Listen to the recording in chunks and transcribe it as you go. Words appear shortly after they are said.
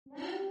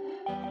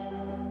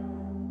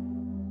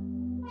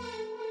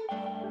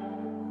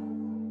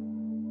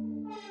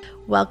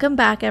Welcome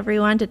back,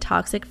 everyone, to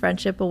Toxic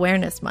Friendship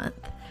Awareness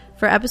Month.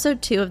 For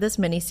episode 2 of this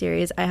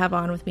mini-series, I have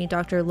on with me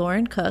Dr.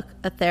 Lauren Cook,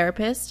 a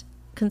therapist,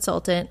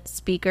 consultant,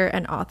 speaker,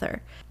 and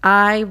author.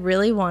 I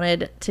really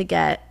wanted to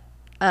get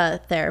a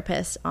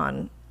therapist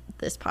on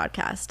this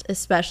podcast,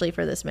 especially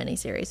for this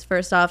mini-series.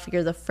 First off,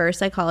 you're the first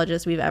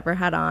psychologist we've ever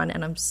had on,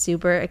 and I'm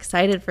super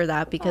excited for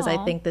that because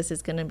I think this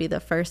is going to be the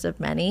first of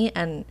many,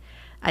 and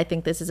I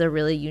think this is a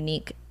really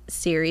unique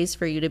series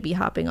for you to be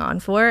hopping on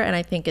for, and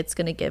I think it's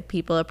going to give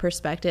people a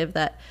perspective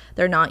that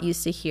they're not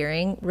used to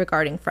hearing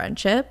regarding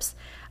friendships.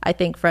 I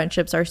think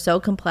friendships are so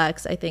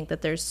complex. I think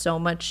that there's so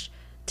much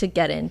to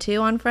get into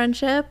on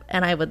friendship,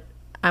 and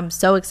I'm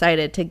so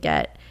excited to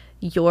get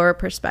your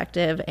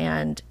perspective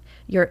and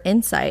your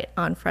insight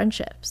on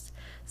friendships.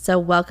 So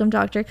welcome,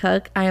 Dr.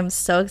 Cook. I am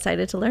so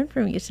excited to learn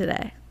from you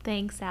today.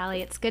 Thanks,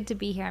 Allie. It's good to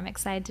be here. I'm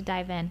excited to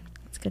dive in.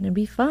 It's going to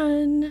be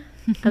fun.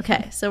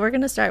 Okay, so we're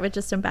going to start with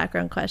just some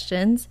background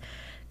questions.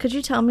 Could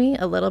you tell me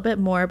a little bit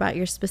more about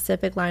your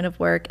specific line of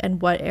work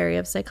and what area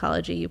of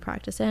psychology you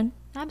practice in?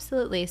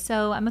 Absolutely.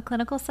 So I'm a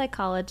clinical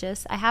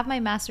psychologist. I have my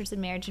master's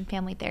in marriage and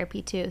family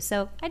therapy too.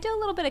 So I do a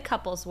little bit of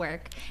couples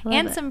work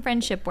and some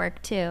friendship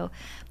work too.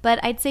 But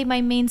I'd say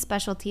my main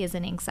specialty is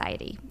in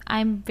anxiety.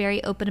 I'm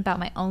very open about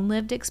my own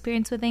lived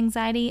experience with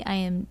anxiety. I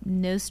am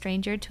no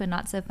stranger to a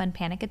not so fun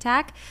panic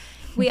attack.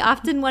 We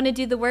often want to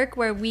do the work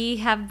where we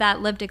have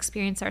that lived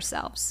experience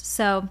ourselves.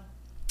 So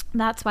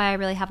that's why I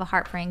really have a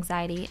heart for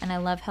anxiety, and I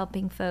love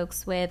helping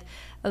folks with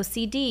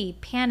OCD,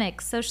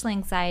 panic, social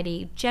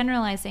anxiety,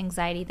 generalized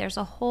anxiety. There's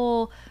a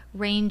whole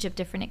range of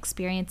different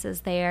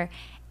experiences there.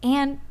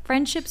 And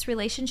friendships,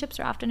 relationships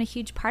are often a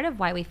huge part of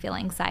why we feel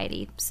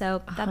anxiety.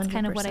 So that's 100%.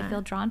 Kind of what I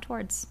feel drawn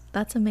towards.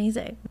 That's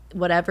amazing.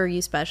 Whatever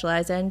you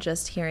specialize in,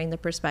 just hearing the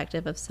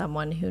perspective of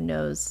someone who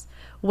knows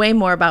way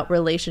more about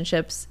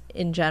relationships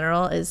in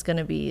general is going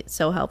to be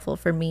so helpful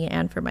for me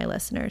and for my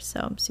listeners.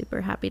 So I'm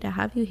super happy to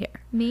have you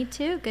here. Me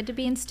too. Good to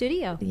be in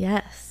studio.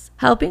 Yes.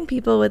 Helping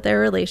people with their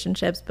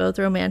relationships, both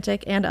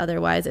romantic and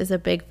otherwise, is a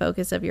big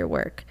focus of your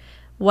work.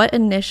 What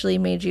initially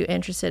made you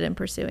interested in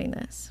pursuing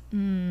this?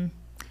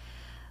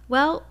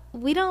 Well,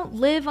 we don't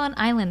live on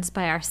islands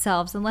by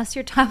ourselves, unless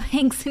you're Tom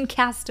Hanks in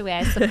Castaway,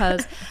 I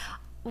suppose.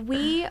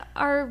 We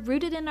are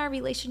rooted in our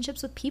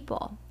relationships with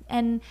people.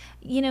 And,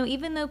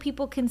 even though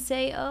people can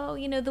say, oh,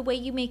 the way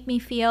you make me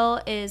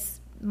feel is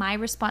my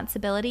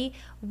responsibility,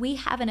 we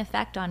have an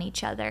effect on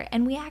each other.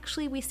 And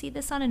we see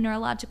this on a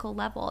neurological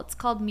level. It's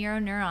called mirror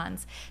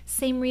neurons.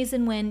 Same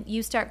reason when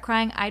you start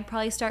crying, I'd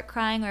probably start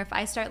crying, or if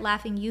I start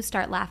laughing, you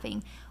start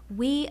laughing.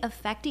 We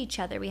affect each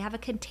other. We have a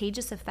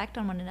contagious effect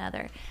on one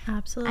another.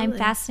 Absolutely. I'm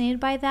fascinated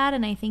by that,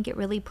 and I think it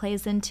really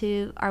plays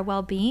into our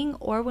well-being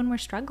or when we're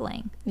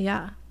struggling.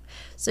 Yeah.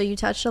 So you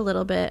touched a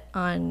little bit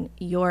on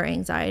your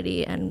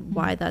anxiety and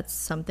why that's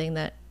something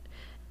that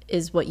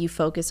is what you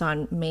focus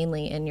on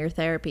mainly in your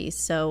therapy.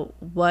 So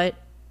what,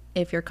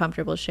 if you're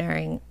comfortable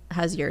sharing,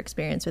 has your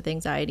experience with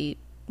anxiety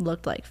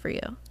looked like for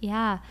you?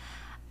 Yeah.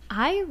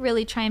 I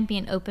really try and be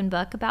an open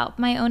book about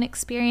my own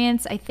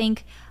experience. I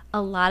think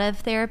a lot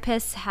of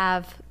therapists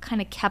have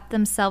kind of kept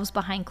themselves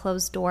behind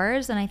closed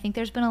doors, and I think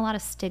there's been a lot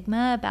of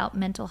stigma about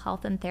mental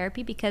health and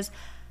therapy because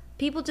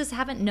people just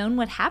haven't known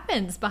what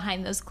happens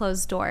behind those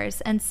closed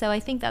doors. And so I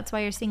think that's why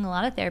you're seeing a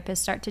lot of therapists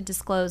start to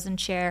disclose and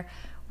share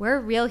we're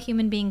real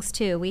human beings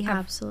too. We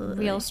have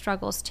real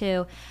struggles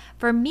too.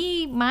 For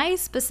me, my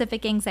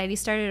specific anxiety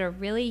started at a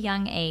really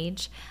young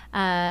age.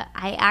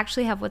 I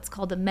actually have what's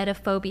called a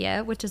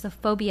metaphobia, which is a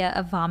phobia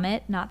of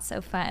vomit. Not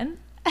so fun.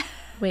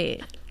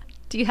 Wait.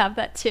 Do you have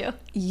that too?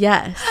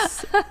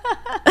 Yes.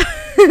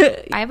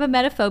 I have a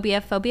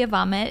metaphobia, phobia of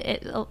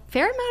vomit. A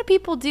fair amount of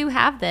people do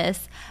have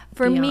this.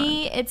 For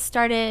me, it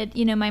started,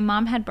 my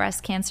mom had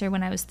breast cancer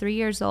when I was 3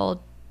 years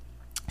old,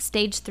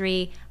 stage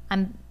 3.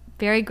 I'm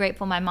very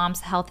grateful my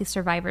mom's a healthy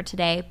survivor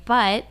today.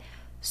 But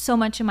so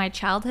much of my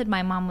childhood,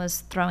 my mom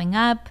was throwing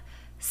up,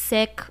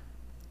 sick,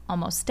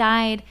 almost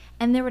died.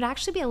 And there would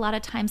actually be a lot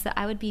of times that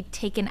I would be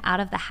taken out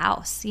of the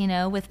house,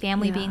 with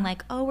family being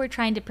like, oh, we're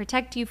trying to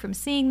protect you from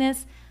seeing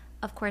this.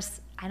 Of course,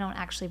 I don't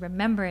actually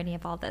remember any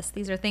of all this.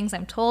 These are things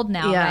I'm told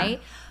now,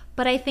 right?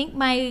 But I think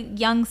my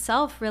young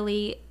self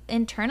really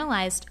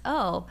internalized,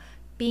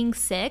 being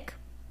sick,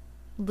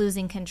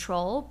 losing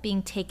control,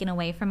 being taken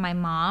away from my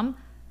mom,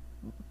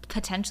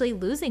 potentially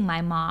losing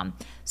my mom.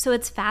 So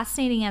it's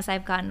fascinating as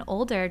I've gotten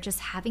older, just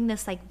having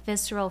this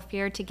visceral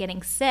fear to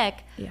getting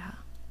sick. Yeah.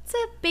 It's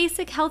a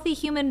basic healthy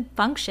human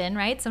function,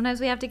 right?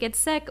 Sometimes we have to get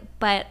sick,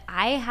 but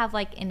I have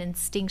an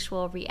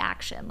instinctual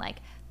reaction,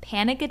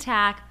 panic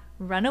attack,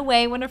 run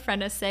away when a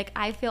friend is sick.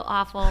 I feel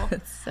awful.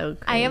 It's so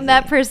crazy. I am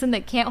that person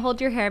that can't hold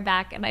your hair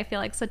back, and I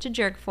feel like such a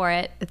jerk for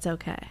it. It's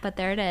okay. But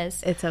there it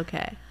is. It's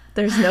okay.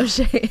 There's no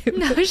shame.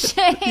 No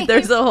shame.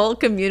 There's a whole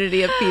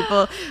community of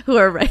people who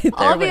are right there.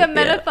 All the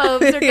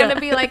emetophobes are going to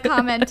be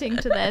commenting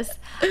to this.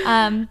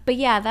 But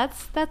yeah,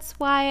 that's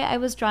why I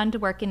was drawn to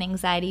work in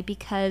anxiety,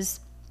 because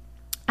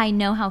I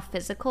know how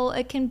physical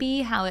it can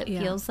be, how it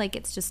feels like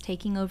it's just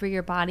taking over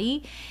your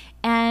body.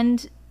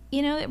 And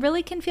it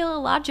really can feel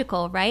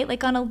illogical,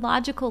 right? On a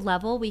logical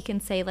level, we can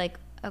say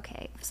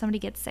okay, if somebody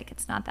gets sick,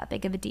 it's not that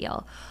big of a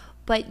deal.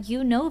 But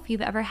you know, if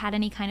you've ever had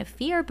any kind of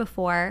fear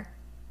before,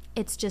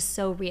 it's just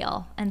so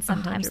real. And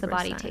sometimes 100%. The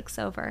body takes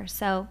over.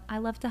 So I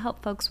love to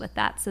help folks with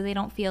that so they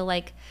don't feel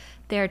like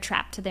they're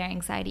trapped to their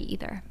anxiety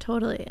either.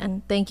 Totally.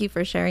 And thank you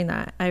for sharing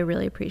that. I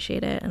really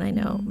appreciate it. And I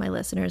know my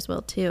listeners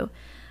will too.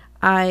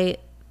 I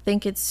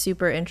think it's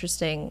super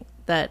interesting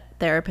that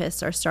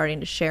therapists are starting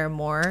to share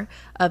more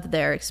of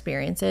their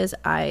experiences.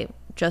 I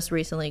just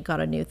recently got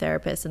a new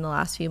therapist in the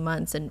last few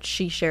months, and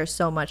she shares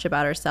so much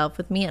about herself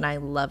with me, and I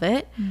love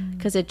it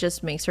because it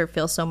just makes her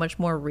feel so much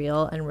more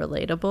real and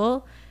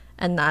relatable.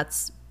 And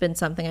that's been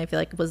something I feel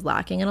like was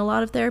lacking in a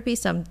lot of therapy.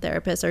 Some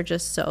therapists are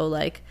just so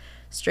like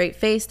straight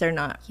faced. They're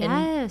not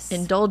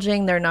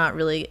indulging. They're not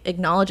really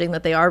acknowledging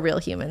that they are real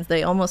humans.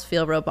 They almost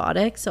feel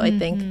robotic. So I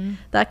think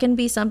that can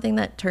be something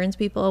that turns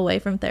people away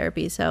from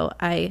therapy. So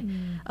I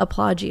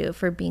applaud you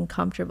for being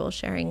comfortable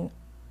sharing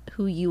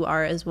who you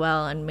are as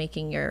well, and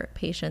making your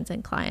patients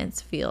and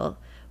clients feel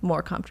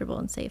more comfortable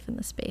and safe in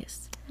the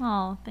space.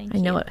 Oh, thank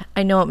you.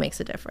 I know it makes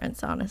a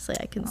difference. Honestly,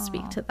 I can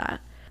speak to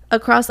that.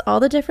 Across all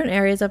the different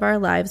areas of our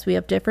lives, we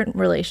have different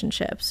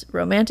relationships: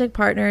 romantic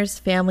partners,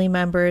 family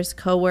members,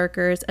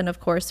 coworkers, and of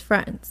course,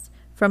 friends.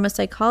 From a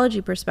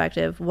psychology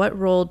perspective, what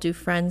role do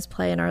friends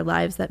play in our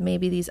lives that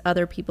maybe these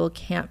other people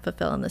can't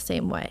fulfill in the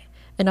same way?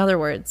 In other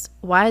words,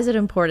 why is it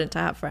important to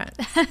have friends?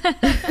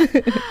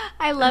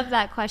 I love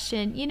that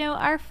question. You know,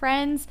 our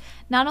friends,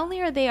 not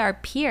only are they our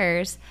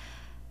peers,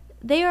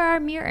 they are our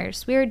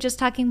mirrors. We were just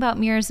talking about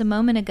mirrors a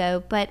moment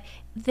ago, but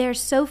they're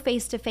so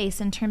face-to-face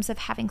in terms of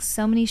having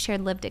so many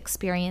shared lived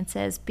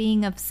experiences,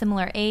 being of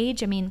similar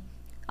age. I mean,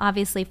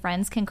 obviously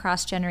friends can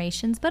cross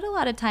generations, but a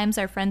lot of times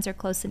our friends are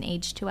close in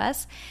age to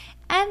us,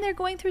 and they're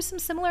going through some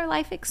similar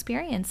life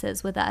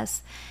experiences with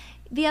us.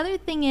 The other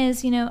thing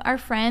is, you know, our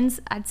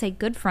friends, I'd say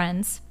good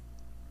friends,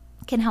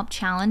 can help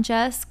challenge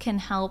us, can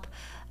help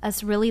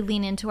us really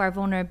lean into our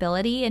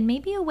vulnerability in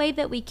maybe a way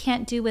that we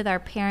can't do with our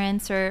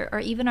parents or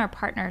even our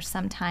partners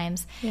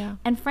sometimes. Yeah.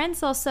 And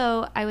friends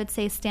also, I would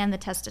say, stand the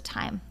test of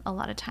time a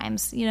lot of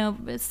times. You know,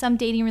 some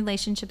dating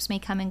relationships may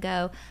come and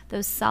go.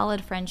 Those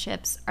solid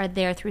friendships are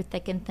there through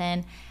thick and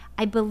thin.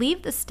 I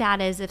believe the stat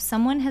is if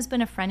someone has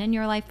been a friend in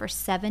your life for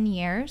 7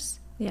 years,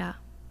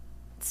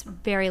 it's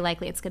very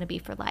likely it's going to be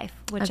for life,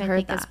 which I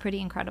think is pretty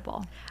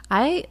incredible.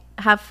 I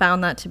have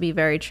found that to be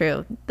very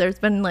true. There's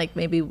been like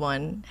maybe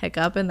one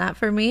hiccup in that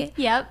for me.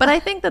 Yep. But I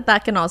think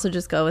that can also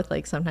just go with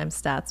like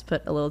sometimes stats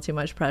put a little too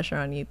much pressure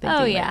on you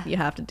thinking like you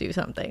have to do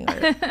something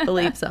or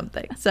believe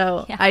something.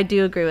 So I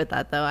do agree with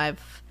that though.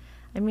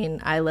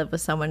 I live with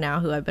someone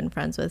now who I've been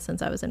friends with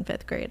since I was in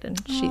 5th grade, and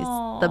she's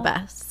the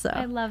best. So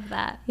I love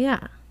that.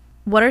 Yeah.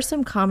 What are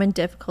some common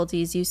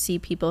difficulties you see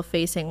people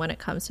facing when it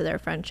comes to their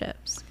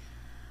friendships?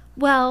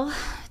 Well,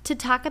 to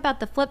talk about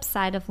the flip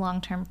side of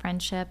long-term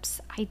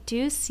friendships, I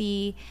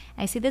see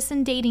this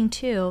in dating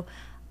too,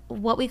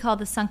 what we call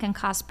the sunken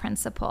cost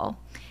principle.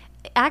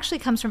 It actually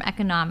comes from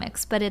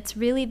economics, but it's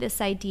really this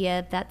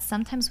idea that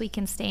sometimes we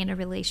can stay in a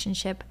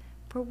relationship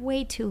for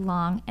way too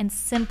long, and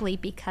simply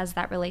because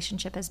that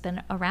relationship has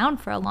been around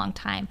for a long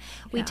time.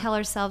 We tell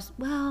ourselves,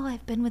 well,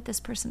 I've been with this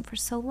person for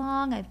so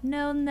long, I've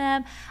known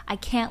them, I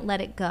can't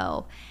let it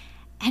go.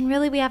 And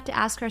really we have to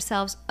ask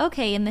ourselves,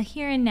 okay, in the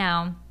here and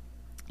now,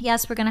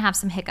 yes, we're going to have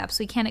some hiccups.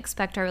 We can't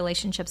expect our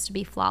relationships to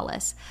be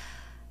flawless.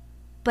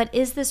 But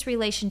is this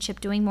relationship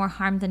doing more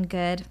harm than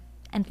good,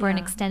 and for an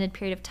extended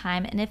period of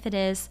time? And if it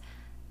is,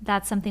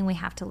 that's something we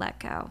have to let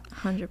go.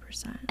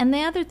 100%. And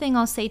the other thing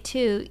I'll say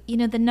too, you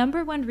know, the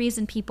number one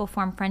reason people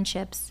form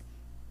friendships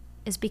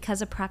is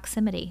because of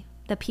proximity.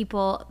 The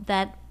people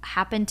that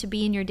happen to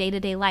be in your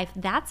day-to-day life,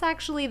 that's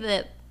actually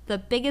the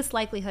biggest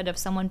likelihood of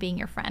someone being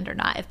your friend or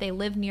not, if they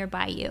live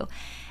nearby you.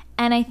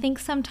 And I think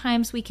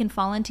sometimes we can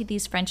fall into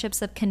these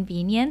friendships of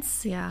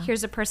convenience. Yeah.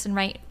 Here's a person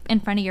right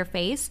in front of your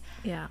face.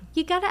 Yeah.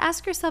 You got to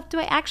ask yourself, do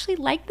I actually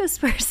like this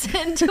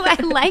person? Do I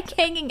like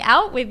hanging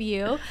out with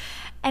you?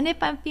 And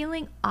if I'm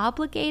feeling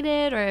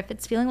obligated, or if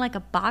it's feeling like a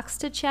box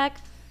to check,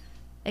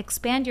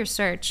 expand your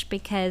search,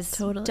 because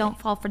don't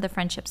fall for the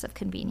friendships of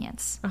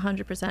convenience.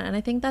 100%. And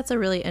I think that's a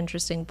really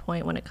interesting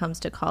point when it comes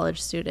to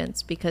college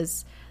students,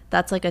 because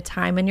that's like a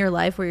time in your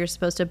life where you're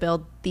supposed to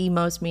build the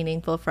most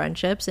meaningful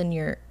friendships in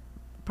your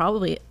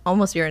probably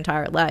almost your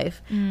entire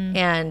life.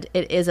 And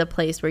it is a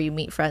place where you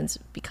meet friends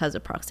because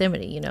of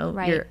proximity. You know,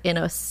 you're in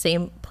a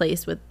same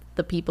place with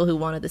the people who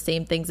wanted the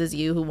same things as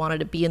you, who wanted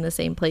to be in the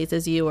same place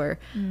as you, or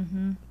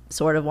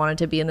sort of wanted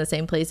to be in the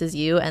same place as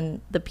you,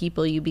 and the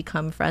people you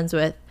become friends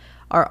with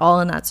are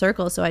all in that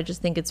circle. So I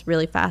just think it's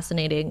really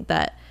fascinating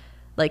that,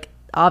 like,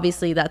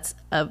 obviously that's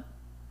a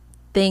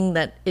thing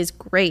that is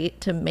great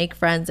to make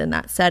friends in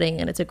that setting,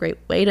 and it's a great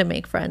way to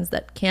make friends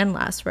that can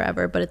last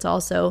forever, but it's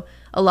also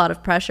a lot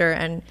of pressure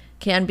and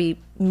can be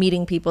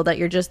meeting people that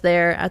you're just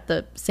there at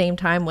the same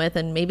time with,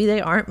 and maybe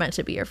they aren't meant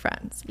to be your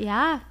friends.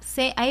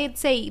 I'd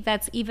say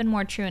that's even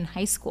more true in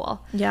high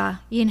school.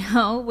 You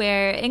know,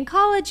 where in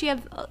college you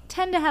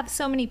tend to have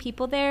so many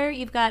people there.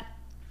 You've got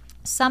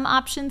some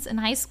options. In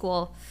high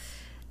school,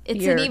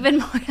 it's an even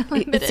more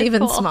limited It's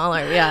even pool.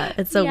 smaller. Yeah.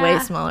 It's a way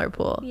smaller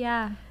pool.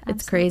 Yeah.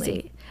 It's absolutely.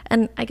 crazy.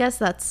 And I guess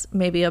that's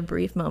maybe a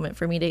brief moment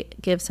for me to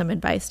give some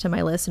advice to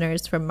my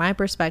listeners from my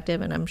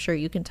perspective. And I'm sure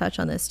you can touch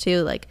on this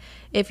too. Like,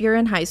 if you're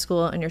in high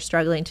school and you're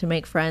struggling to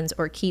make friends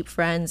or keep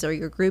friends, or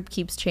your group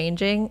keeps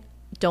changing,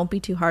 don't be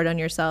too hard on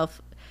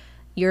yourself.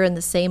 You're in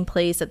the same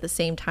place at the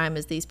same time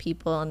as these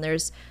people, and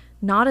there's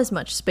not as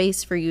much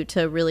space for you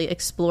to really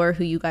explore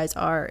who you guys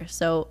are.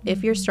 So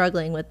if you're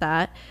struggling with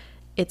that,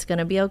 it's going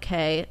to be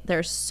okay.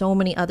 There's so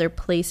many other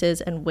places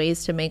and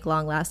ways to make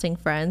long-lasting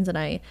friends. And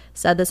I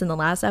said this in the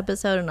last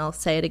episode, and I'll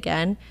say it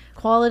again.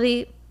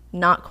 Quality,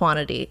 not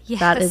quantity.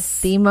 Yes. That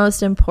is the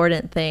most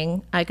important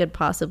thing I could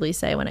possibly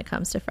say when it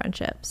comes to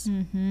friendships.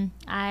 Mm-hmm.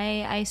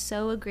 I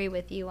so agree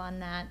with you on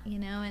that, you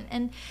know,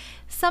 and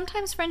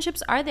sometimes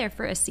friendships are there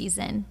for a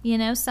season, you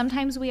know.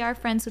 Sometimes we are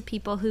friends with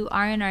people who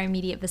are in our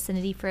immediate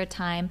vicinity for a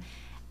time.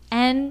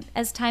 And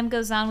as time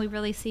goes on, we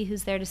really see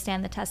who's there to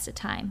stand the test of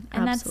time.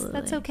 And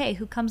that's okay,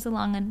 who comes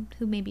along and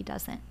who maybe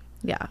doesn't.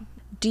 Yeah.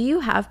 Do you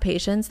have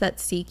patients that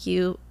seek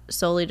you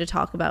solely to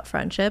talk about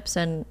friendships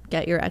and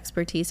get your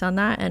expertise on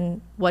that?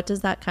 And what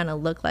does that kind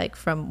of look like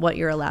from what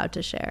you're allowed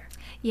to share?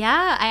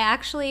 Yeah, I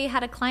actually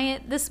had a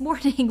client this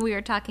morning. We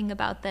were talking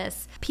about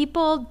this.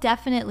 People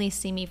definitely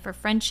see me for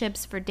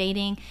friendships, for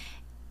dating.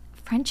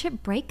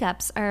 Friendship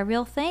breakups are a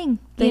real thing.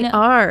 They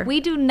are. We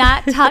do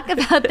not talk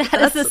about that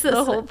as That's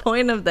the whole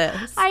point of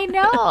this. I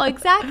know,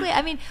 exactly.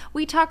 I mean,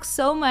 we talk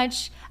so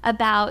much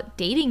about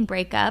dating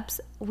breakups.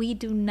 We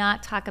do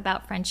not talk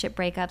about friendship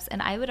breakups.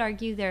 And I would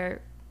argue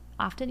they're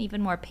often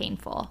even more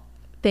painful.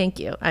 Thank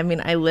you. I mean,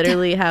 I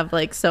literally have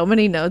like so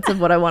many notes of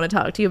what I want to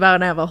talk to you about.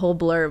 And I have a whole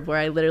blurb where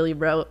I literally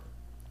wrote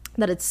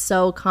that it's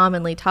so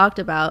commonly talked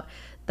about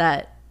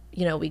that,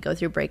 you know, we go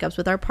through breakups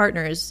with our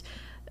partners.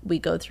 We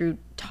go through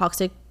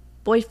toxic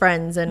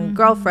boyfriends and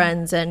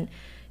girlfriends and,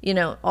 you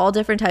know, all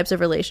different types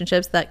of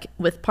relationships that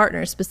with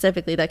partners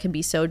specifically that can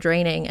be so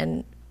draining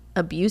and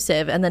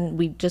abusive. And then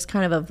we just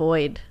kind of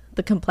avoid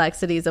the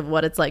complexities of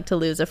what it's like to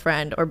lose a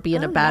friend or be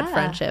in a bad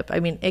friendship.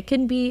 I mean, it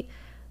can be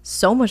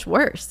so much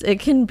worse. It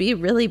can be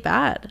really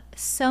bad.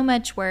 So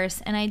much worse.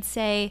 And I'd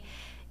say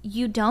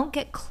you don't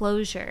get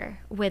closure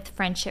with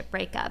friendship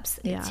breakups.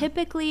 Yeah.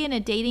 Typically in a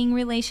dating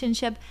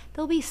relationship,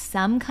 there'll be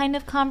some kind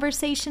of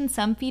conversation,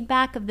 some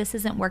feedback of this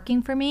isn't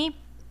working for me.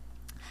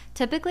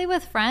 Typically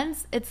with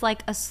friends, it's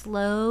like a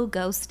slow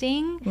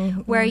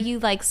ghosting where you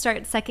like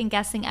start second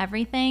guessing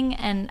everything.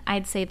 And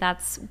I'd say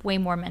that's way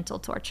more mental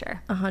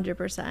torture.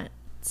 100%.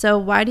 So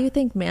why do you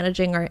think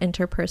managing our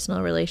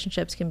interpersonal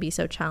relationships can be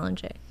so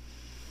challenging?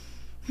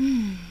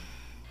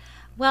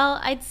 Well,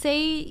 I'd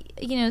say,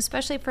 you know,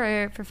 especially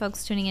for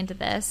folks tuning into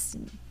this,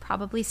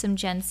 probably some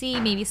Gen Z,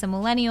 maybe some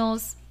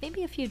millennials,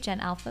 maybe a few Gen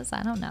Alphas,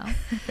 I don't know.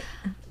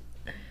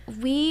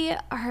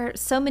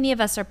 So many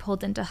of us are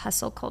pulled into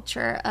hustle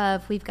culture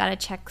of we've got to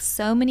check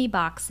so many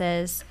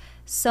boxes,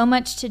 so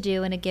much to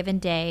do in a given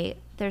day.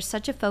 There's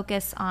such a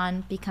focus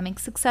on becoming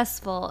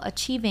successful,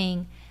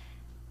 achieving.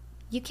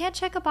 You can't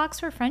check a box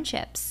for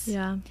friendships.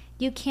 Yeah.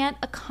 You can't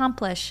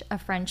accomplish a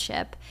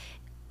friendship.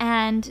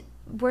 And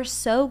we're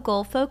so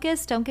goal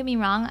focused. Don't get me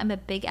wrong. I'm a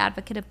big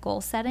advocate of goal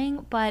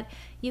setting, but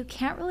you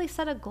can't really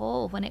set a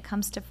goal when it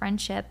comes to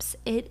friendships.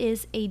 It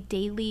is a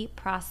daily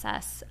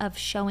process of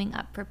showing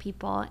up for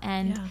people.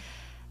 And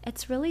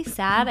it's really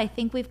sad. I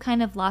think we've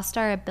kind of lost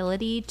our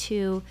ability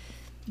to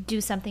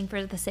do something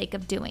for the sake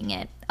of doing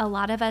it. A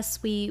lot of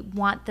us, we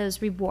want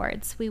those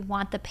rewards. We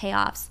want the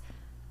payoffs.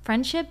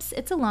 Friendships,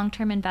 it's a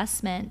long-term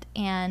investment,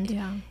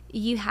 and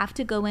you have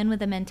to go in with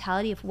a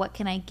mentality of what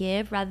can I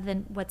give rather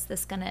than what's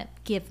this going to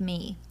give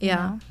me. You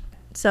know?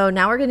 So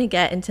now we're going to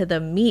get into the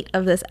meat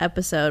of this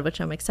episode, which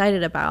I'm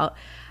excited about.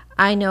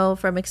 I know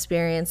from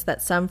experience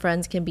that some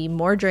friends can be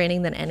more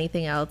draining than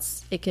anything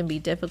else. It can be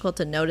difficult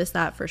to notice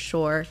that for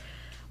sure.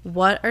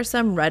 What are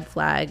some red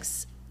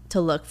flags to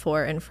look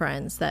for in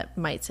friends that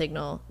might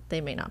signal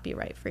they may not be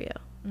right for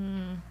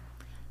you?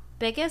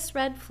 Biggest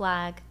red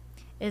flag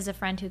is a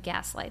friend who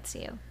gaslights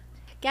you.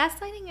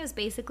 Gaslighting is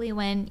basically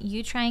when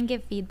you try and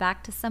give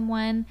feedback to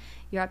someone,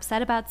 you're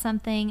upset about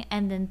something,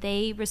 and then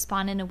they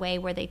respond in a way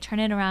where they turn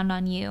it around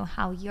on you,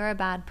 how you're a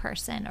bad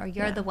person or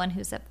you're the one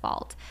who's at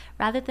fault,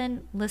 rather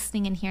than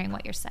listening and hearing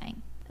what you're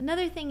saying.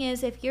 Another thing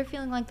is if you're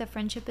feeling like the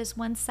friendship is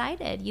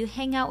one-sided, you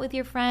hang out with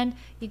your friend,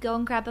 you go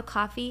and grab a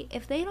coffee.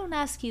 If they don't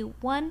ask you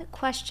one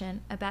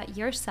question about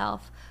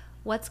yourself,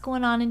 what's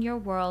going on in your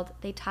world,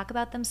 they talk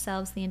about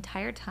themselves the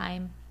entire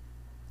time,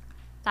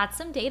 that's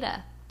some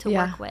data to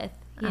work with.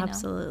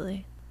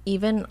 Absolutely.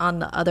 Even on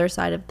the other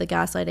side of the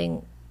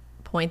gaslighting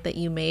point that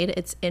you made,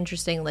 it's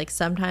interesting. Like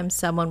sometimes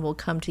someone will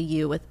come to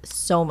you with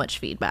so much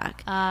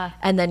feedback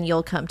and then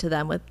you'll come to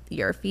them with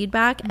your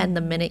feedback. And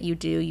the minute you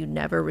do, you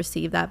never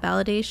receive that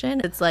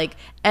validation. It's like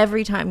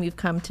every time you've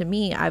come to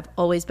me, I've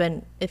always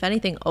been, if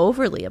anything,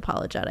 overly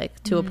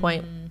apologetic to a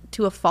point,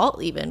 to a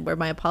fault even, where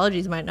my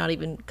apologies might not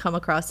even come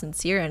across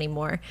sincere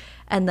anymore.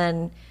 And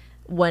then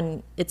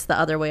when it's the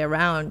other way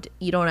around,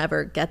 you don't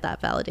ever get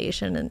that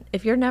validation. And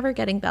if you're never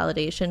getting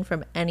validation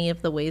from any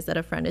of the ways that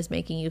a friend is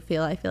making you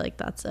feel, I feel like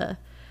that's a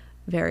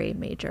very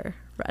major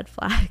red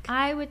flag.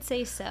 I would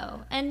say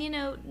so. And,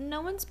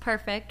 no one's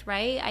perfect,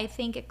 right? I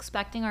think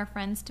expecting our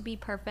friends to be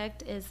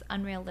perfect is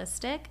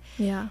unrealistic.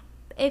 Yeah.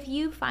 If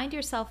you find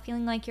yourself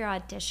feeling like you're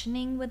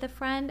auditioning with a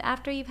friend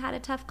after you've had a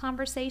tough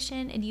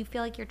conversation and you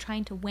feel like you're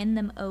trying to win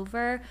them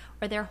over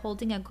or they're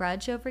holding a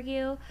grudge over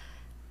you,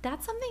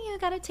 that's something you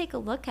got to take a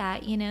look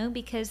at,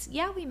 because,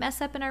 we mess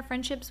up in our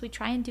friendships. We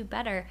try and do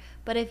better.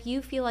 But if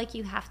you feel like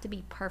you have to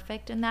be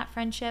perfect in that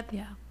friendship,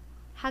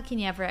 how can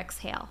you ever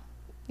exhale?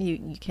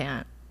 You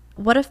can't.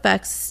 What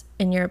effects,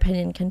 in your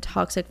opinion, can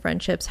toxic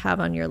friendships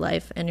have on your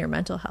life and your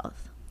mental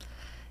health?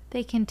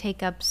 They can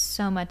take up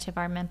so much of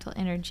our mental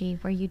energy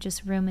where you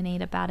just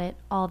ruminate about it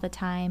all the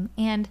time.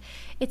 And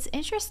it's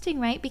interesting,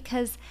 right?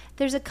 Because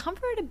there's a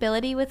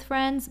comfortability with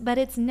friends, but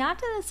it's not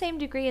to the same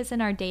degree as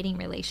in our dating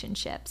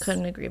relationships.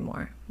 Couldn't agree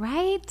more.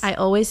 Right? I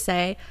always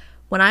say,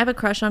 when I have a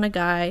crush on a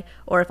guy,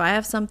 or if I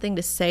have something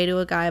to say to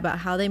a guy about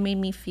how they made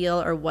me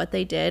feel or what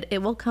they did,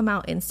 it will come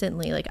out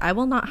instantly. Like, I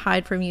will not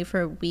hide from you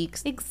for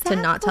weeks to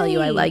not tell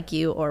you I like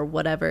you or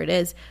whatever it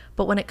is.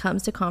 But when it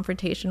comes to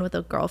confrontation with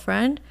a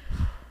girlfriend,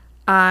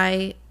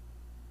 I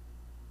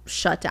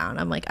shut down.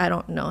 I'm like, I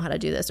don't know how to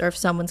do this. Or if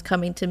someone's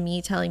coming to me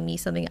telling me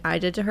something I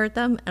did to hurt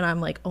them, and I'm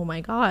like, oh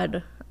my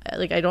God,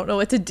 like, I don't know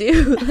what to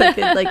do. like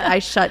I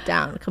shut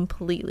down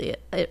completely.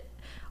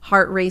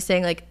 Heart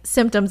racing, like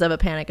symptoms of a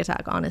panic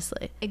attack,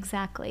 honestly.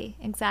 Exactly.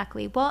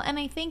 Well, and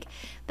I think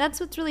that's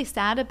what's really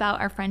sad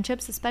about our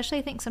friendships, especially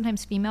I think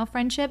sometimes female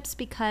friendships,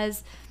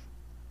 because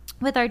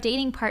with our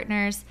dating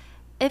partners,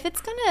 if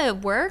it's going to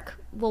work,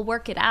 we'll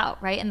work it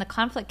out, right? And the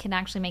conflict can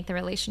actually make the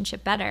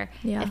relationship better.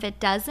 Yeah. If it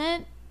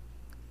doesn't,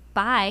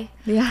 bye.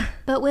 Yeah.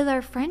 But with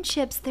our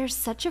friendships, there's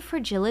such a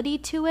fragility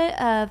to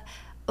it of,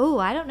 oh,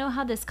 I don't know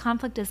how this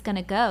conflict is going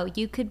to go.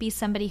 You could be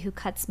somebody who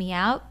cuts me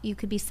out. You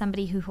could be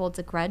somebody who holds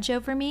a grudge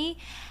over me.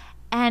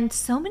 And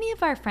so many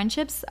of our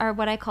friendships are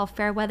what I call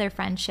fair weather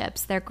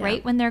friendships. They're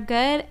great when they're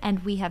good,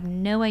 and we have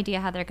no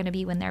idea how they're going to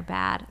be when they're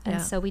bad. And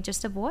so we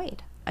just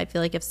avoid. I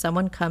feel like if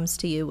someone comes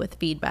to you with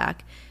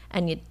feedback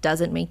and it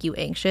doesn't make you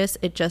anxious,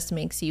 it just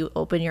makes you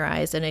open your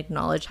eyes and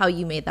acknowledge how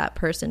you made that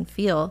person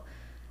feel,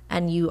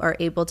 and you are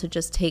able to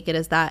just take it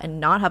as that and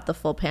not have the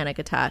full panic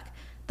attack.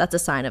 That's a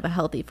sign of a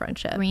healthy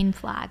friendship. Green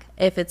flag.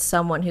 If it's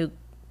someone who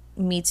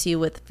meets you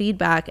with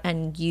feedback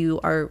and you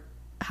are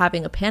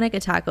having a panic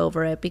attack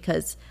over it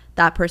because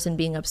that person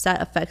being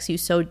upset affects you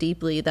so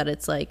deeply that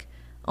it's like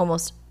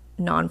almost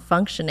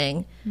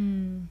non-functioning,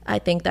 I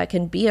think that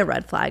can be a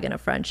red flag in a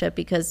friendship,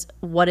 because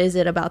what is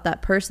it about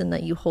that person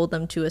that you hold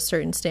them to a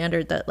certain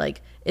standard that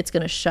like it's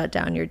going to shut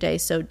down your day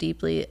so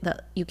deeply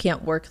that you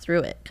can't work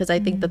through it? Because I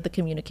think that the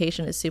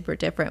communication is super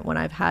different. When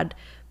I've had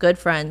good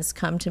friends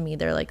come to me,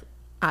 they're like,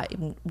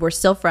 we're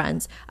still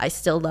friends. I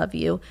still love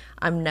you.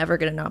 I'm never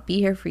going to not be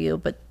here for you,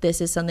 but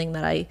this is something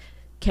that I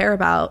care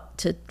about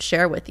to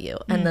share with you.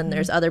 And then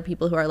there's other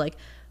people who are like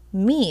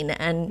mean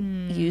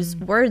and use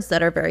words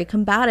that are very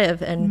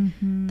combative and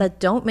that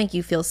don't make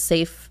you feel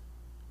safe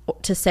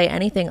to say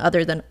anything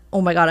other than, oh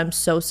my God, I'm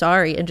so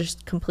sorry, and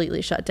just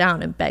completely shut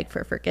down and beg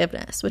for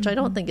forgiveness, which I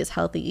don't think is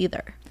healthy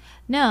either.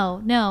 No.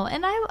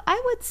 And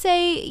I would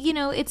say,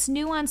 it's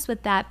nuanced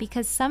with that,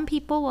 because some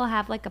people will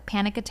have like a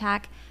panic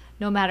attack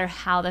no matter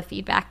how the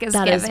feedback is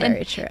given. That is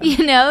very true.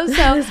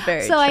 That is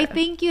very true. I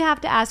think you have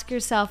to ask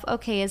yourself,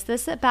 okay, is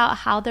this about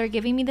how they're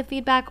giving me the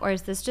feedback, or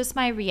is this just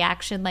my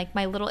reaction, like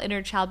my little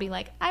inner child being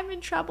like, I'm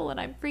in trouble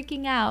and I'm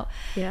freaking out?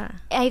 Yeah.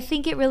 I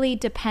think it really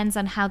depends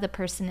on how the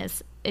person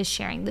is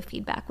sharing the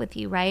feedback with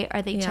you, right?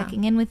 Are they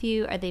checking in with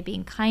you? Are they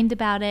being kind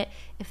about it?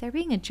 If they're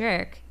being a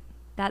jerk,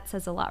 that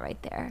says a lot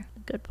right there.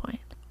 Good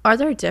point. Are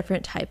there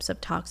different types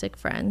of toxic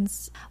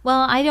friends?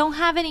 Well, I don't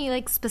have any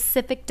like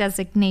specific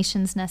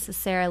designations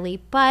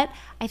necessarily, but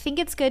I think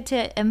it's good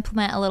to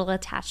implement a little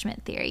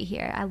attachment theory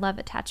here. I love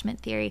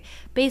attachment theory.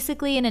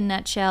 Basically, in a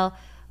nutshell,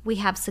 we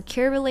have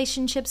secure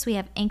relationships, we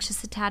have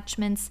anxious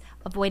attachments,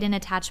 avoidant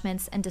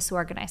attachments, and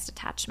disorganized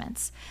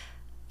attachments.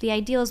 The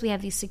ideal is we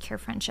have these secure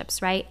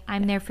friendships, right?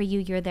 I'm there for you,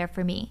 you're there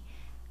for me.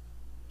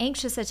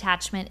 Anxious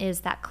attachment is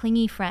that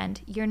clingy friend.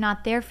 You're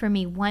not there for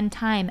me one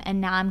time and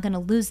now I'm going to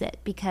lose it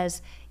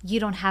because you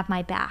don't have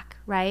my back,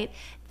 right?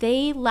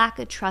 They lack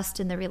a trust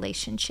in the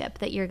relationship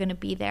that you're going to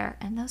be there.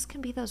 And those can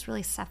be those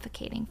really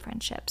suffocating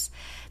friendships.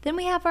 Then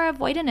we have our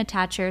avoidant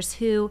attachers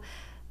who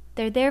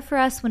they're there for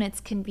us when it's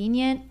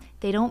convenient.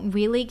 They don't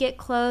really get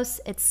close.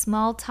 It's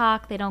small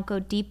talk. They don't go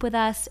deep with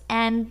us.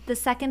 And the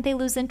second they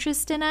lose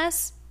interest in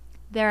us,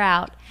 they're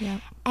out. Yeah.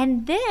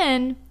 And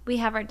then we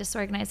have our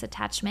disorganized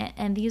attachment,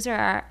 and these are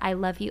our I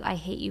love you, I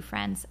hate you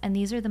friends. And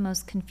these are the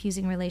most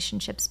confusing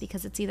relationships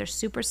because it's either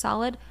super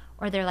solid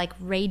or they're like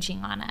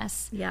raging on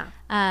us. Yeah.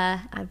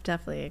 I've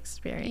definitely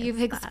experienced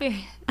You've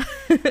experienced.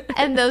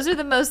 And those are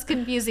the most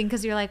confusing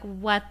because you're like,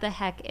 what the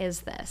heck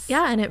is this?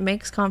 Yeah, and it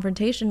makes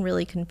confrontation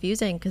really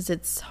confusing because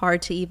it's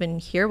hard to even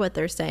hear what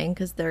they're saying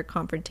because their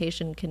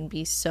confrontation can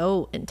be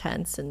so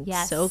intense and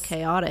so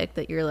chaotic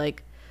that you're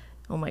like,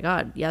 oh my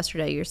God,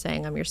 yesterday you're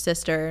saying I'm your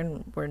sister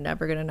and we're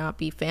never going to not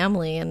be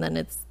family. And then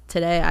it's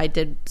today I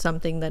did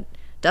something that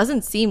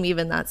doesn't seem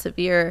even that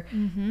severe.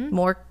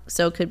 More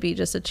so could be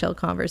just a chill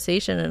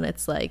conversation, and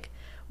it's like,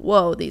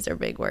 whoa, these are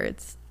big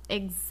words.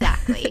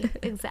 Exactly.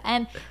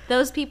 And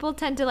those people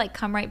tend to like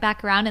come right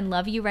back around and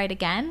love you right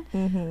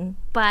again.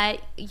 But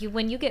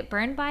when you get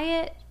burned by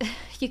it,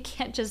 you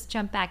can't just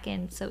jump back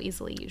in so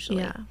easily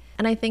usually. Yeah.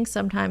 And I think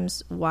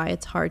sometimes why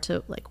it's hard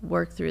to like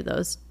work through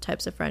those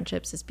types of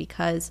friendships is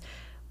because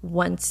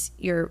once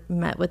you're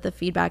met with the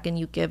feedback and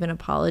you give an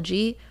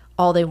apology,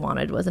 all they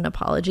wanted was an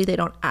apology. They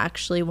don't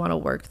actually want to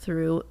work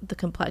through the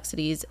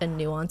complexities and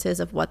nuances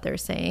of what they're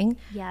saying.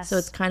 Yes. So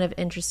it's kind of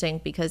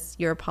interesting because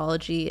your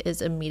apology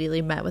is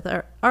immediately met with,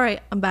 all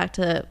right, I'm back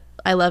to,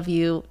 I love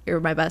you, you're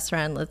my best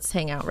friend, let's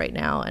hang out right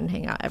now and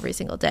hang out every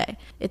single day.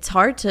 It's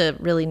hard to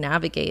really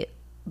navigate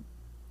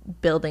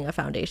building a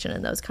foundation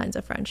in those kinds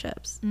of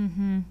friendships.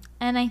 And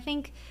I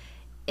think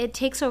it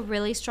takes a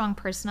really strong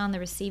person on the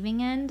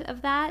receiving end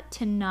of that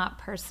to not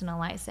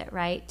personalize it,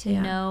 right? To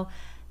know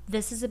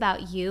this is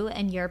about you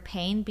and your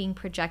pain being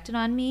projected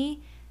on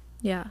me.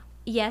 Yeah.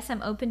 Yes,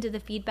 I'm open to the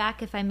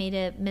feedback if I made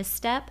a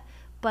misstep,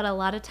 but a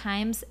lot of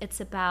times it's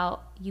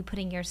about you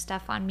putting your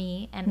stuff on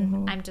me,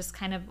 and I'm just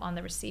kind of on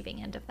the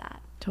receiving end of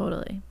that.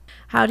 Totally.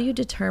 How do you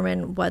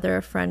determine whether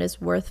a friend is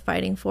worth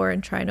fighting for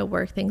and trying to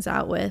work things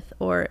out with,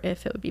 or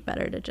if it would be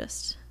better to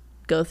just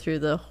go through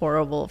the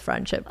horrible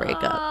friendship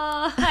breakup?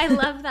 Oh, I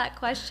love that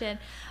question.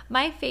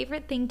 My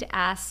favorite thing to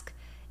ask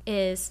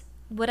is,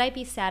 would I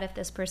be sad if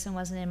this person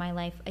wasn't in my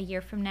life a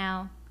year from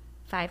now,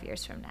 5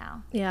 years from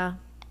now? Yeah.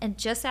 And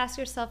just ask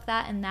yourself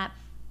that, and that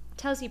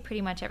tells you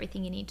pretty much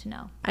everything you need to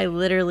know. I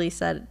literally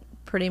said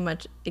pretty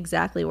much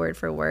exactly word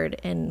for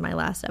word in my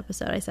last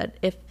episode. I said,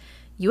 if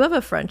you have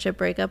a friendship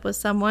breakup with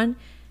someone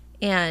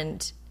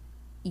and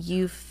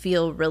you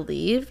feel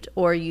relieved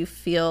or you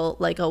feel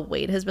like a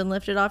weight has been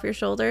lifted off your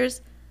shoulders,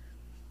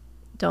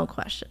 don't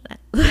question it.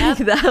 Yep,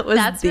 that was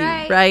that's the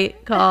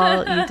right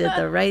call. You did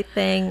the right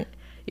thing.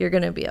 You're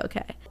going to be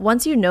okay.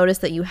 Once you notice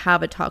that you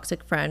have a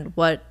toxic friend,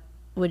 what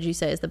would you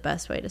say is the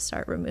best way to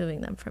start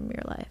removing them from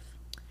your life?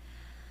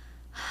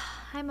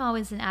 I'm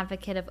always an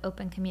advocate of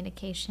open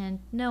communication.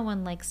 No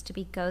one likes to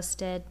be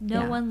ghosted.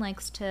 No one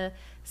likes to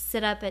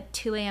sit up at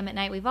 2 a.m. at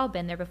night. We've all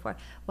been there before.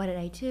 What did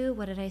I do?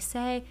 What did I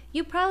say?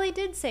 You probably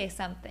did say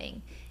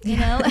something, you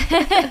know,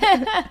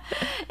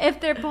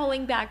 if they're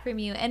pulling back from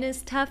you. And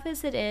as tough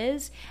as it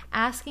is,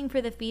 asking for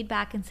the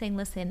feedback and saying,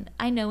 listen,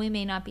 I know we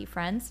may not be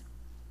friends.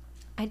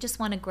 I just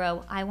want to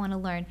grow. I want to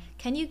learn.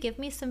 Can you give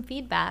me some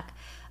feedback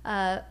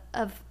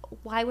of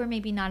why we're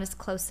maybe not as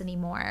close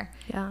anymore?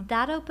 Yeah.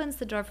 That opens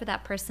the door for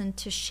that person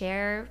to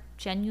share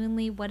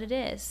genuinely what it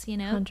is, you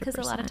know, because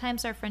a lot of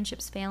times our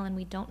friendships fail and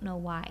we don't know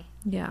why.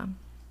 Yeah.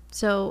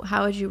 So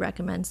how would you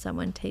recommend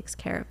someone takes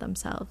care of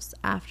themselves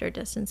after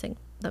distancing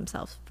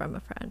themselves from a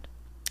friend?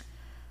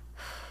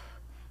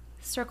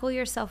 Circle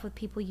yourself with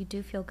people you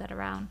do feel good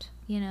around,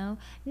 you know,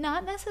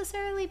 not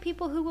necessarily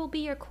people who will be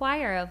your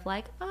choir of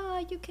like,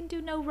 oh, you can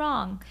do no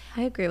wrong.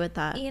 I agree with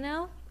that. You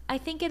know, I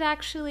think it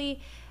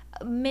actually,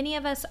 many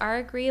of us are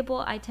agreeable.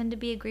 I tend to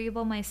be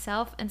agreeable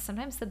myself. And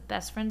sometimes the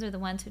best friends are the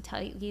ones who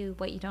tell you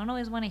what you don't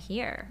always want to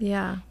hear.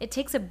 Yeah. It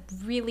takes a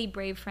really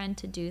brave friend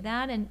to do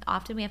that. And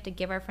often we have to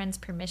give our friends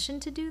permission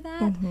to do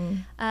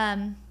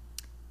that.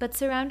 But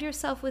surround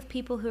yourself with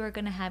people who are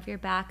going to have your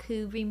back,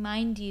 who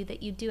remind you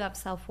that you do have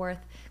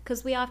self-worth,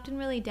 because we often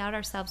really doubt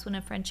ourselves when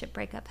a friendship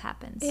breakup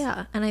happens.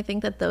 Yeah, and I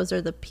think that those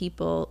are the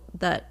people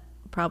that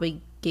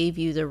probably gave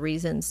you the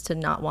reasons to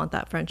not want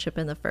that friendship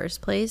in the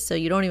first place. So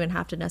you don't even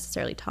have to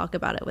necessarily talk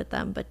about it with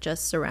them, but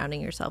just surrounding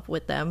yourself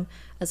with them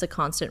as a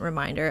constant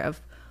reminder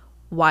of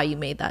why you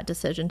made that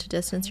decision to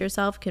distance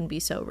yourself can be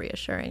so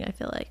reassuring, I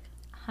feel like.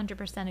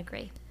 100%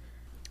 agree.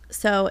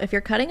 So if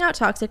you're cutting out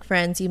toxic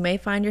friends, you may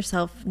find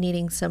yourself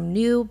needing some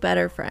new,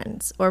 better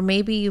friends. Or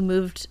maybe you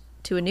moved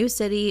to a new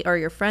city, or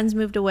your friends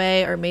moved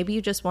away, or maybe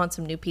you just want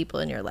some new people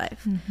in your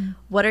life.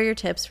 What are your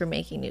tips for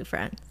making new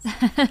friends?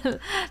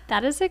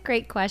 That is a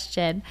great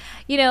question.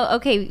 You know,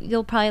 okay,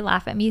 you'll probably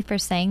laugh at me for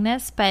saying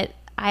this, but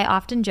I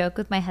often joke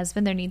with my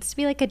husband, there needs to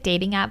be like a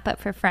dating app, but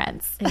for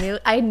friends.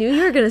 I knew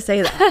you were going to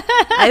say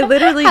that. I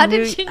literally How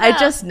knew. did you know? I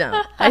just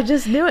know. I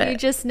just knew it. You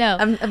just know.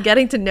 I'm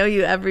getting to know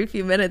you every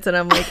few minutes, and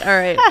I'm like, all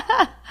right,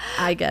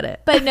 I get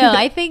it. But no,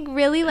 I think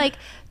really like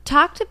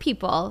talk to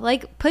people,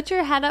 like put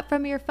your head up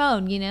from your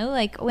phone, you know,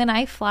 like when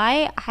I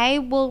fly, I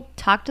will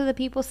talk to the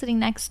people sitting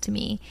next to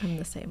me. I'm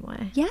the same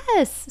way.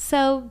 Yes.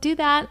 So do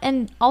that.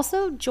 And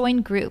also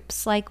join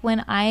groups. Like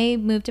when I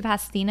moved to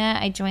Pasadena,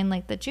 I joined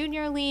like the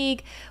junior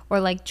league or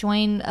like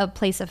join a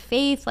place of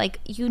faith. Like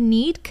you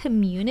need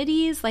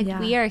communities. Like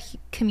we are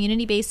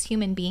community-based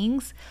human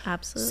beings.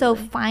 Absolutely. So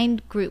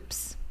find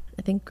groups.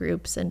 I think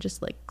groups and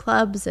just like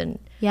clubs and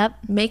Yep.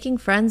 making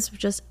friends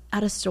just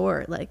at a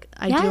store. Like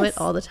I do it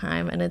all the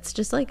time, and it's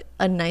just like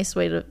a nice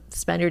way to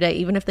spend your day,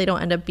 even if they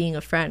don't end up being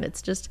a friend.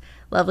 It's just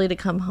lovely to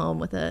come home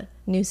with a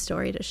new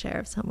story to share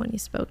of someone you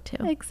spoke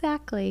to.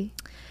 Exactly.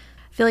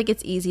 I feel like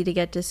it's easy to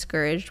get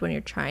discouraged when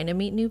you're trying to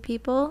meet new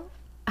people.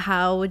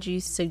 How would you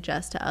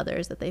suggest to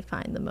others that they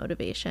find the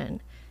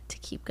motivation to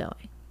keep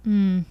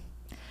going?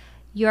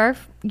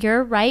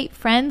 your right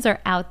friends are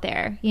out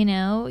there. You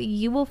know,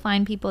 you will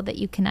find people that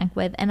you connect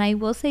with. And I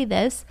will say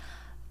this,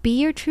 be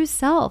your true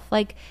self.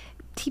 Like,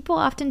 people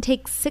often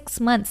take 6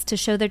 months to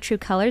show their true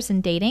colors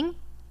in dating.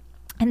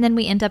 And then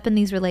we end up in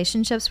these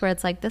relationships where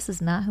it's like, this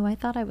is not who I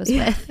thought I was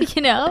with,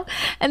 you know?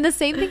 And the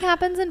same thing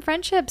happens in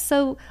friendships.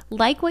 So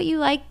like what you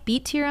like,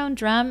 beat to your own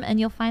drum, and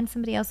you'll find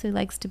somebody else who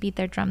likes to beat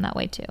their drum that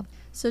way too.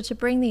 So to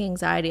bring the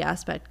anxiety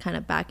aspect kind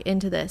of back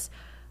into this,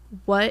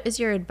 what is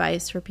your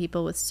advice for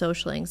people with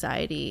social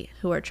anxiety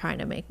who are trying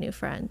to make new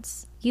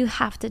friends? You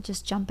have to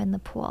just jump in the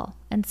pool.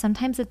 And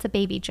sometimes it's a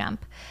baby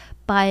jump,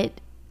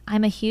 but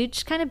I'm a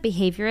huge kind of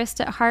behaviorist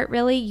at heart,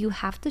 really. You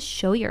have to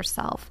show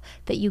yourself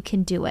that you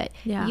can do it.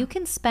 Yeah. You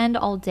can spend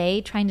all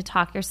day trying to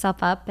talk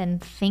yourself up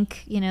and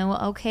think, you know,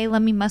 okay,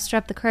 let me muster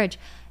up the courage.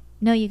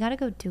 No, you got to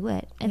go do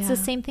it. It's the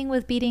same thing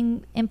with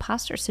beating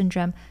imposter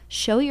syndrome.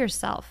 Show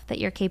yourself that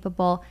you're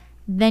capable,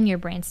 then your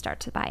brain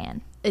starts to buy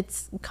in.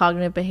 It's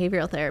cognitive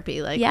behavioral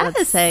therapy. Like,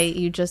 let's say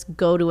you just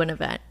go to an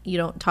event. You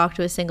don't talk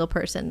to a single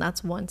person.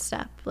 That's one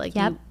step. Like,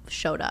 you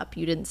showed up.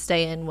 You didn't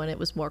stay in when it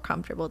was more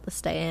comfortable to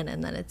stay in.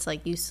 And then it's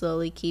like you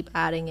slowly keep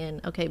adding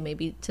in, okay,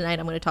 maybe tonight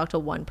I'm going to talk to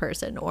one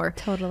person. Or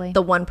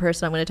the one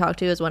person I'm going to talk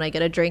to is when I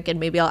get a drink, and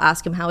maybe I'll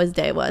ask him how his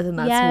day was. And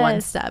that's one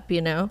step,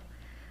 you know?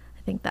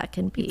 I think that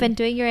can be. You've been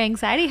doing your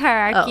anxiety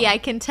hierarchy, I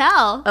can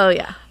tell. Oh,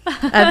 yeah.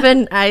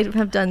 I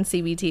have done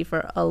CBT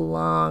for a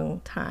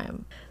long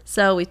time.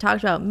 So we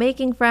talked about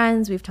making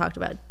friends. We've talked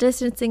about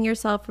distancing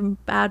yourself from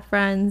bad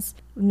friends.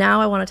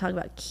 Now I want to talk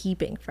about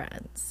keeping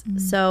friends. Mm-hmm.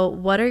 So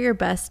what are your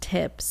best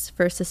tips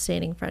for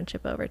sustaining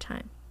friendship over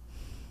time?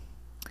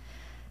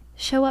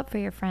 Show up for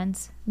your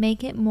friends.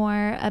 Make it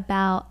more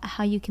about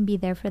how you can be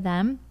there for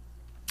them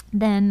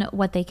than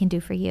what they can do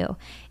for you.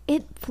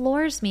 It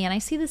floors me, and I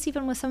see this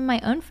even with some of my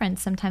own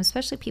friends sometimes,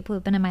 especially people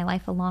who've been in my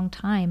life a long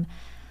time,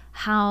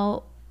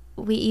 how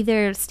we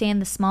either stay in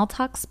the small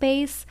talk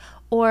space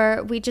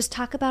or we just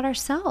talk about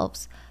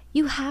ourselves.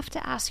 You have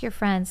to ask your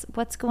friends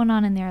what's going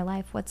on in their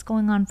life, what's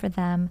going on for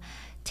them.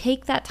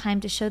 Take that time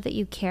to show that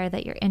you care,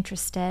 that you're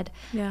interested.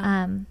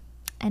 Yeah.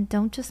 And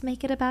don't just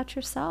make it about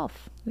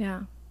yourself.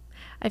 Yeah.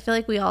 I feel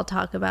like we all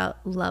talk about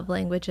love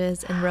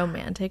languages in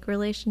romantic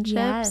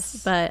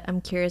relationships, but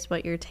I'm curious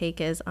what your take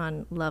is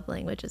on love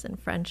languages in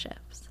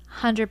friendships.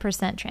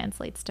 100%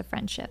 translates to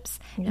friendships.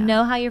 Yeah.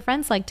 Know how your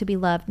friends like to be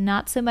loved,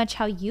 not so much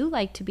how you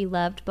like to be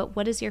loved, but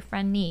what does your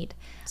friend need?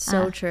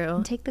 So true.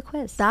 And take the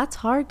quiz. That's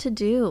hard to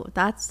do.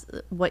 That's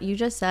what you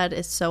just said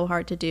is so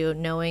hard to do,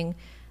 knowing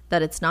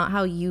that it's not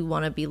how you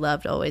want to be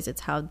loved always,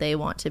 it's how they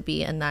want to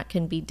be, and that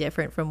can be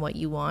different from what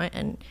you want.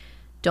 And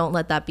don't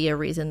let that be a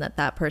reason that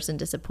that person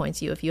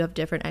disappoints you. If you have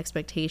different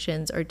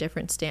expectations or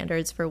different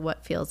standards for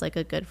what feels like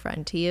a good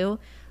friend to you,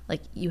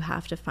 like, you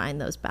have to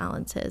find those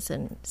balances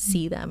and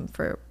see them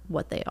for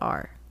what they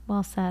are.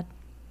 Well said.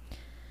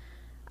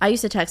 I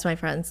used to text my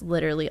friends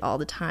literally all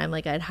the time.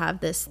 Like, I'd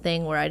have this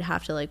thing where I'd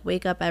have to like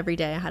wake up every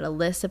day. I had a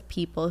list of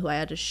people who I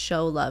had to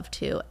show love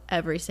to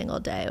every single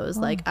day. It was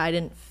like I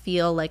didn't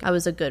feel like I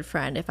was a good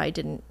friend if I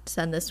didn't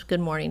send this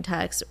good morning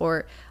text,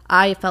 or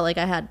I felt like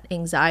I had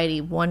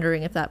anxiety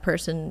wondering if that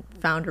person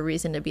found a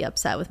reason to be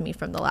upset with me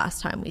from the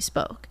last time we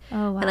spoke.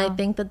 Oh, wow. And I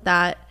think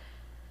that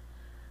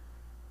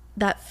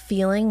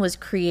feeling was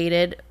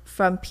created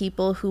from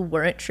people who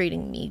weren't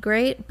treating me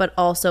great, but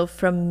also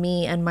from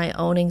me and my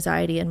own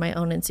anxiety and my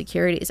own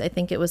insecurities. I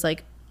think it was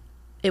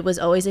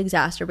always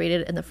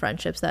exacerbated in the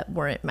friendships that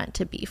weren't meant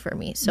to be for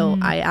me. So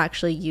I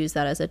actually use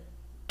that as a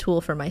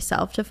tool for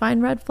myself to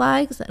find red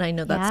flags. And I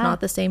know that's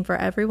not the same for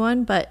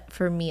everyone, but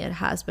for me, it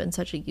has been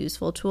such a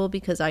useful tool,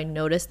 because I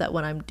notice that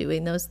when I'm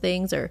doing those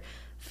things or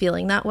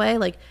feeling that way,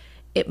 like,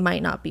 it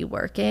might not be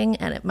working,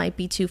 and it might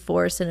be too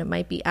forced, and it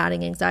might be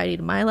adding anxiety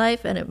to my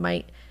life, and it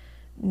might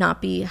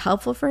not be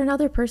helpful for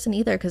another person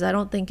either, because I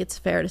don't think it's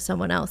fair to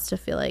someone else to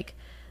feel like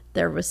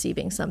they're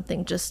receiving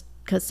something just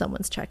because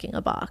someone's checking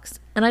a box.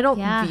 And I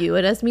don't view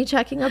it as me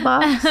checking a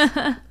box,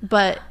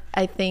 but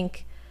I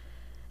think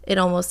it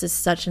almost is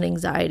such an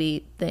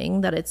anxiety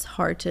thing that it's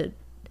hard to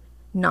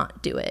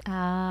not do it.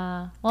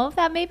 Well,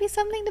 that may be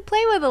something to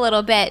play with a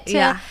little bit,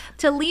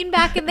 to lean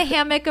back in the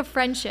hammock of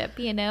friendship,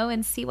 you know,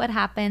 and see what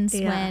happens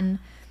when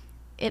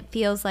it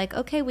feels like,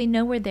 okay, we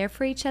know we're there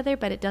for each other,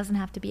 but it doesn't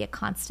have to be a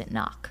constant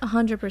knock.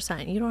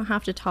 100%. You don't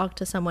have to talk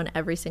to someone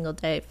every single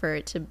day for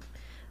it to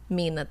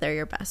mean that they're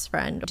your best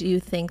friend. Do you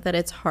think that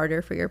it's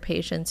harder for your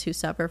patients who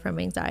suffer from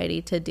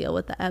anxiety to deal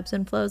with the ebbs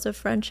and flows of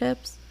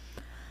friendships?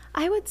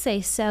 I would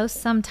say so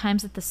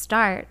sometimes at the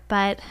start,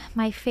 but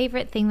my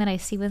favorite thing that I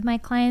see with my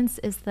clients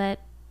is that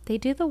they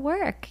do the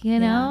work, you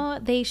know?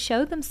 They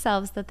show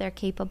themselves that they're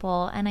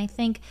capable. And I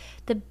think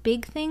the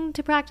big thing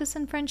to practice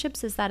in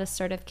friendships is that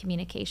assertive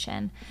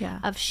communication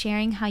of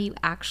sharing how you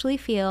actually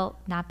feel,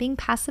 not being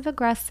passive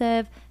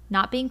aggressive,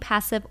 not being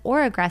passive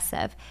or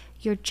aggressive.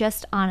 You're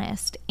just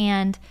honest.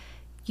 And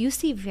you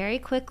see very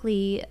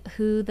quickly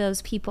who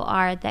those people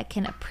are that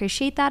can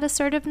appreciate that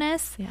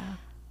assertiveness.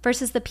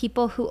 Versus the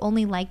people who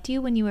only liked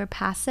you when you were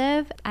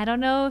passive. I don't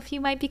know if you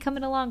might be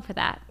coming along for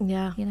that.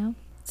 Yeah. You know?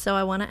 So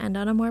I want to end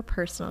on a more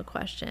personal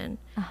question.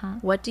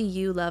 What do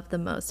you love the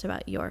most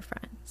about your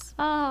friends?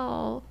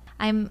 Oh,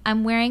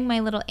 I'm wearing my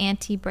little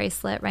auntie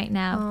bracelet right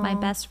now. Aww. My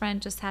best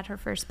friend just had her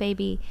first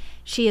baby.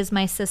 She is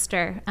my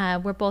sister.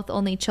 We're both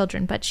only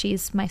children, but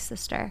she's my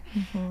sister.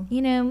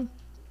 You know,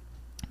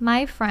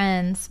 my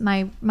friends,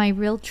 my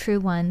real true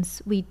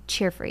ones, we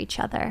cheer for each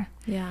other.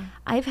 Yeah.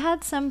 I've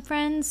had some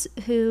friends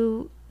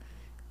who,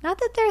 not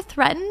that they're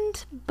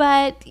threatened,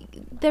 but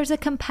there's a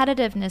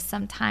competitiveness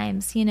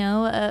sometimes, you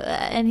know,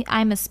 and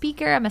I'm a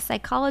speaker, I'm a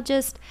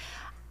psychologist.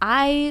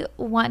 I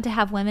want to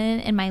have women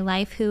in my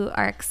life who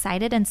are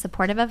excited and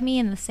supportive of me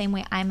in the same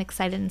way I'm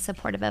excited and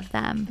supportive of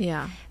them.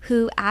 Yeah.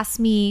 Who ask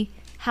me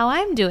how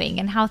I'm doing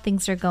and how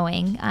things are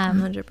going.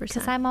 100%.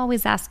 Because I'm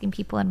always asking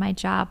people in my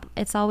job.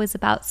 It's always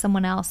about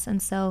someone else.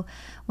 And so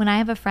when I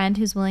have a friend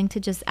who's willing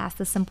to just ask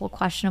the simple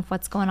question of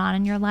what's going on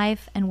in your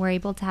life, and we're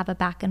able to have a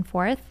back and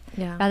forth,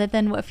 rather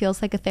than what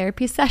feels like a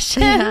therapy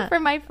session for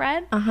my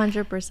friend.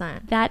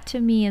 100%. That to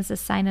me is a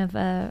sign of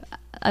a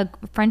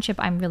friendship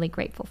I'm really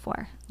grateful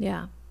for.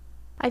 Yeah.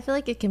 I feel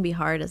like it can be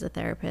hard as a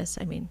therapist.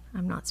 I mean,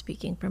 I'm not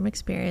speaking from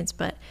experience,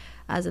 but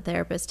as a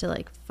therapist to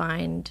like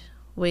find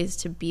ways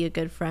to be a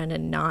good friend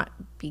and not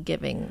be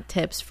giving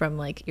tips from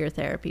like your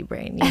therapy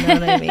brain. You know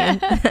what I mean?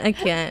 I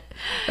can't.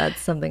 That's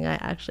something I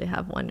actually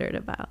have wondered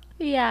about.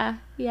 Yeah.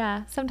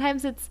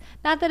 Sometimes it's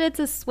not that it's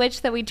a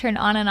switch that we turn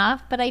on and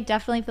off, but I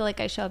definitely feel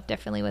like I show up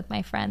differently with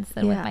my friends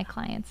than with my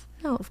clients.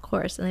 No, of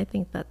course. And I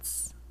think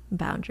that's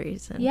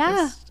boundaries and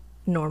just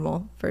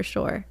normal for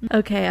sure.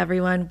 Okay,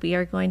 everyone, we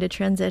are going to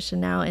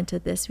transition now into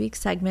this week's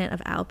segment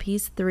of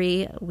Alpiece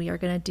 3. We are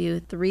going to do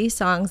 3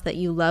 songs that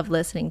you love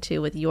listening to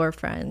with your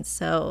friends.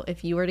 So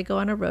if you were to go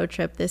on a road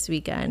trip this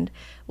weekend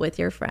with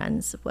your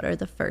friends, what are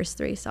the first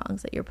 3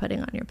 songs that you're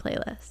putting on your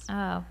playlist?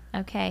 Oh,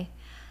 okay.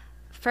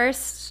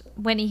 First,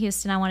 Whitney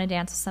Houston, I Want to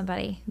Dance with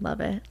Somebody. Love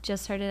it.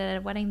 Just heard it at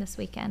a wedding this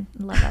weekend.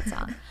 Love that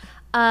song.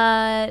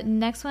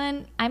 Next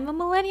one, I'm a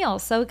millennial,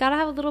 so we gotta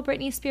have a little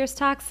Britney Spears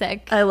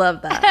Toxic. I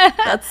love that.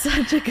 That's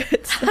such a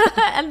good song.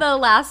 And the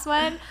last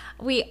one,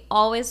 we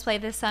always play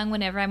this song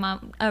whenever I'm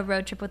on a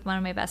road trip with one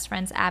of my best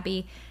friends,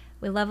 Abby.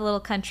 We love a little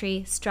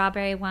country,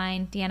 Strawberry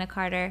Wine, Deanna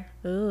Carter.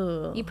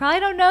 Ooh. You probably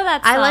don't know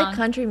that song. I like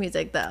country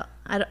music, though.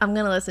 I'm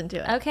going to listen to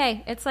it.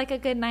 Okay. It's like a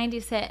good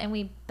 90s hit, and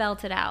we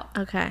belt it out.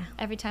 Okay.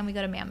 Every time we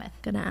go to Mammoth.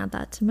 Going to add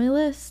that to my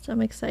list. I'm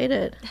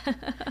excited.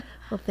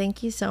 Well,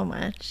 thank you so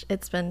much.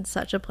 It's been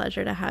such a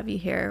pleasure to have you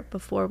here.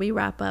 Before we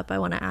wrap up, I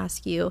want to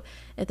ask you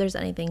if there's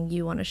anything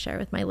you want to share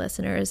with my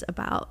listeners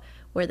about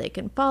where they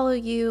can follow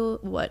you,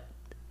 what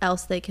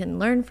else they can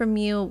learn from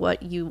you,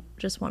 what you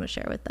just want to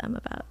share with them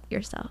about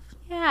yourself.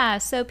 Yeah,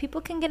 so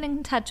people can get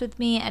in touch with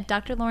me at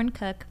Dr. Lauren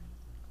Cook.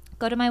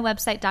 Go to my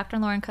website,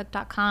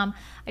 drlaurencook.com.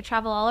 I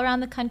travel all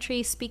around the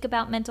country, speak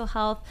about mental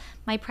health,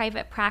 my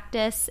private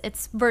practice.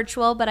 It's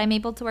virtual, but I'm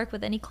able to work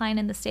with any client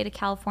in the state of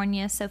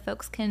California, so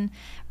folks can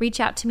reach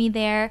out to me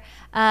there.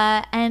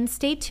 And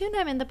stay tuned.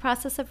 I'm in the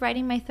process of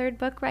writing my 3rd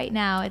book right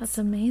now. That's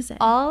amazing.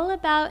 All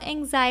about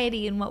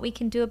anxiety and what we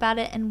can do about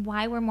it and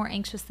why we're more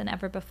anxious than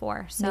ever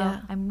before. So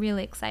I'm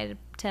really excited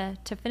to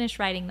finish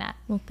writing that.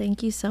 Well,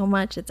 thank you so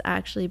much. It's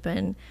actually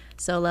been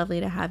so lovely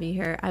to have you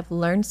here. I've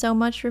learned so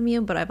much from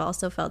you, but I've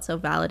also felt so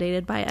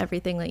validated by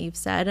everything that you've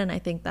said, and I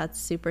think that's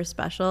super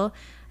special.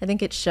 I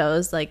think it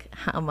shows like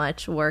how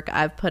much work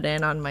I've put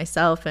in on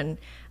myself and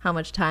how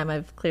much time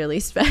I've clearly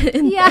spent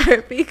in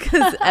therapy,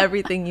 because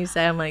everything you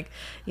say, I'm like,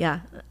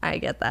 yeah, I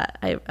get that.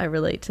 I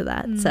relate to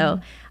that. So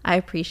I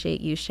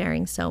appreciate you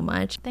sharing so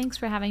much. Thanks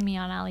for having me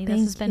on, Allie. This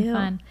has been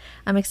fun.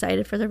 I'm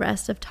excited for the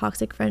rest of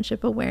Toxic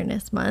Friendship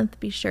Awareness Month.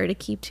 Be sure to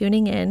keep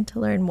tuning in to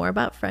learn more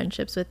about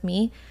friendships with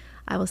me.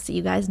 I will see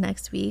you guys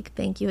next week.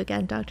 Thank you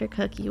again, Dr.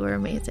 Cook. You were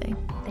amazing.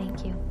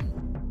 Thank you.